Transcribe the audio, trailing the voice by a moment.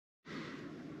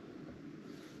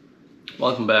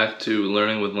Welcome back to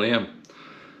Learning with Liam.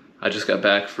 I just got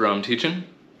back from teaching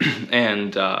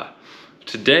and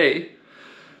today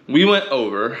we went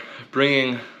over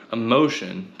bringing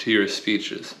emotion to your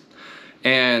speeches.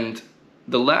 And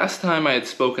the last time I had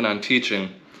spoken on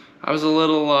teaching, I was a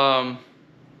little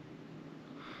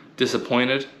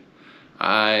disappointed.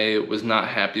 I was not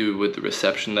happy with the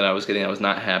reception that I was getting. I was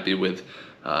not happy with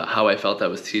how I felt I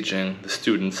was teaching the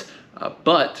students,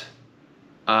 but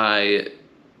I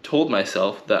told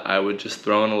myself that I would just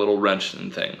throw in a little wrench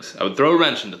in things. I would throw a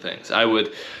wrench into things. I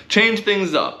would change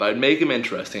things up. I'd make them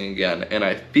interesting again, and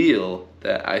I feel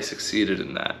that I succeeded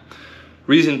in that.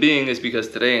 Reason being is because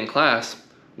today in class,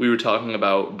 we were talking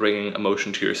about bringing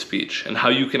emotion to your speech and how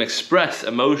you can express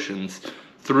emotions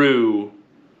through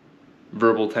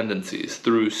verbal tendencies,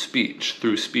 through speech,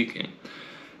 through speaking.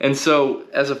 And so,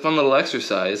 as a fun little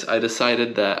exercise, I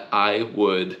decided that I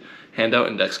would hand out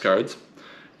index cards,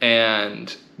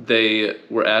 and they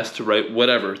were asked to write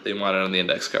whatever they wanted on the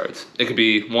index cards. It could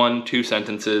be 1, 2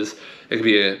 sentences, it could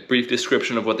be a brief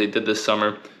description of what they did this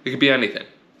summer, it could be anything.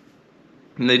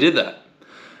 And they did that.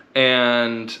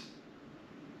 And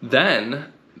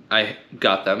then I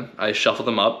got them, I shuffled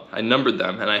them up, I numbered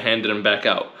them, and I handed them back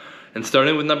out. And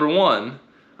starting with number 1,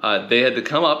 they had to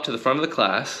come up to the front of the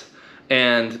class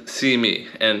and see me.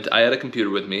 And I had a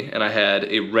computer with me, and I had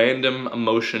a random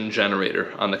emotion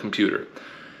generator on the computer.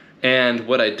 And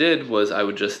what I did was I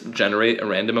would just generate a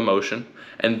random emotion,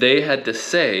 and they had to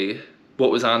say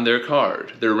what was on their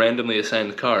card, their randomly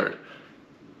assigned card,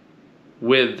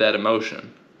 with that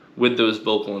emotion, with those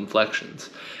vocal inflections.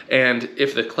 And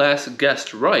if the class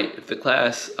guessed right, if the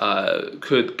class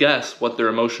could guess what their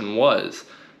emotion was,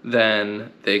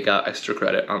 then they got extra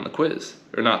credit on the quiz,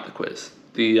 or not the quiz,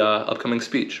 the upcoming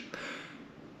speech.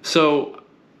 So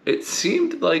it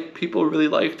seemed like people really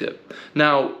liked it.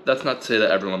 Now, that's not to say that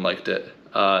everyone liked it.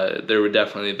 There were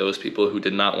definitely those people who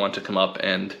did not want to come up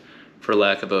and, for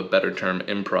lack of a better term,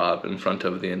 improv in front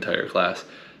of the entire class.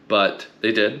 But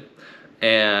they did,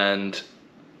 and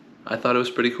I thought it was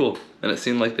pretty cool, and it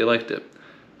seemed like they liked it.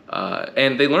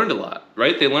 And they learned a lot,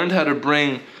 right? They learned how to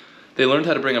bring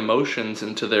emotions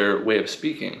into their way of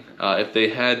speaking. If they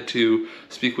had to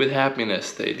speak with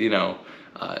happiness, they'd,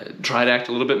 try to act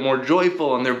a little bit more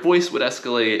joyful, and their voice would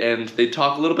escalate, and they'd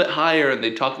talk a little bit higher, and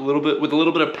they'd talk a little bit with a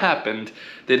little bit of pep, and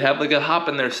they'd have like a hop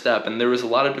in their step, and there was a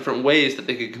lot of different ways that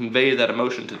they could convey that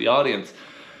emotion to the audience.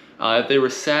 If they were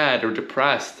sad or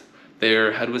depressed,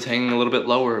 their head was hanging a little bit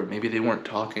lower. Maybe they weren't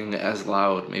talking as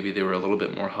loud. Maybe they were a little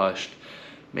bit more hushed.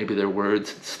 Maybe their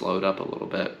words had slowed up a little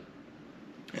bit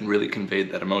and really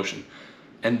conveyed that emotion.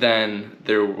 And then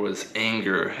there was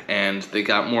anger, and they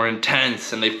got more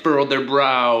intense, and they furrowed their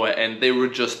brow, and they were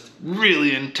just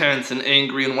really intense and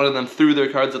angry, and one of them threw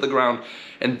their cards at the ground.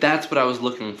 And that's what I was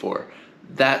looking for,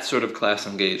 that sort of class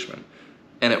engagement.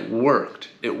 And it worked.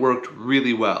 It worked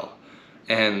really well.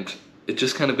 And it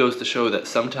just kind of goes to show that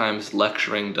sometimes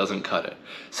lecturing doesn't cut it.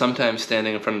 Sometimes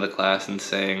standing in front of the class and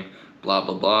saying blah,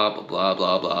 blah, blah, blah, blah,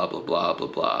 blah, blah, blah, blah, blah,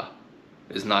 blah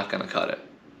is not gonna cut it.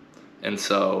 And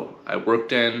so I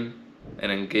worked in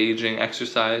an engaging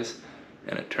exercise,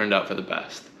 and it turned out for the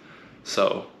best.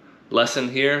 So, lesson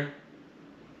here,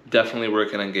 definitely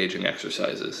work in engaging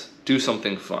exercises. Do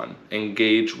something fun.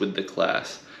 Engage with the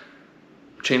class.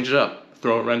 Change it up.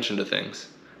 Throw a wrench into things.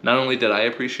 Not only did I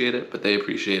appreciate it, but they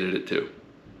appreciated it too.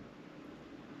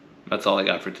 That's all I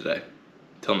got for today.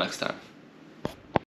 Till next time.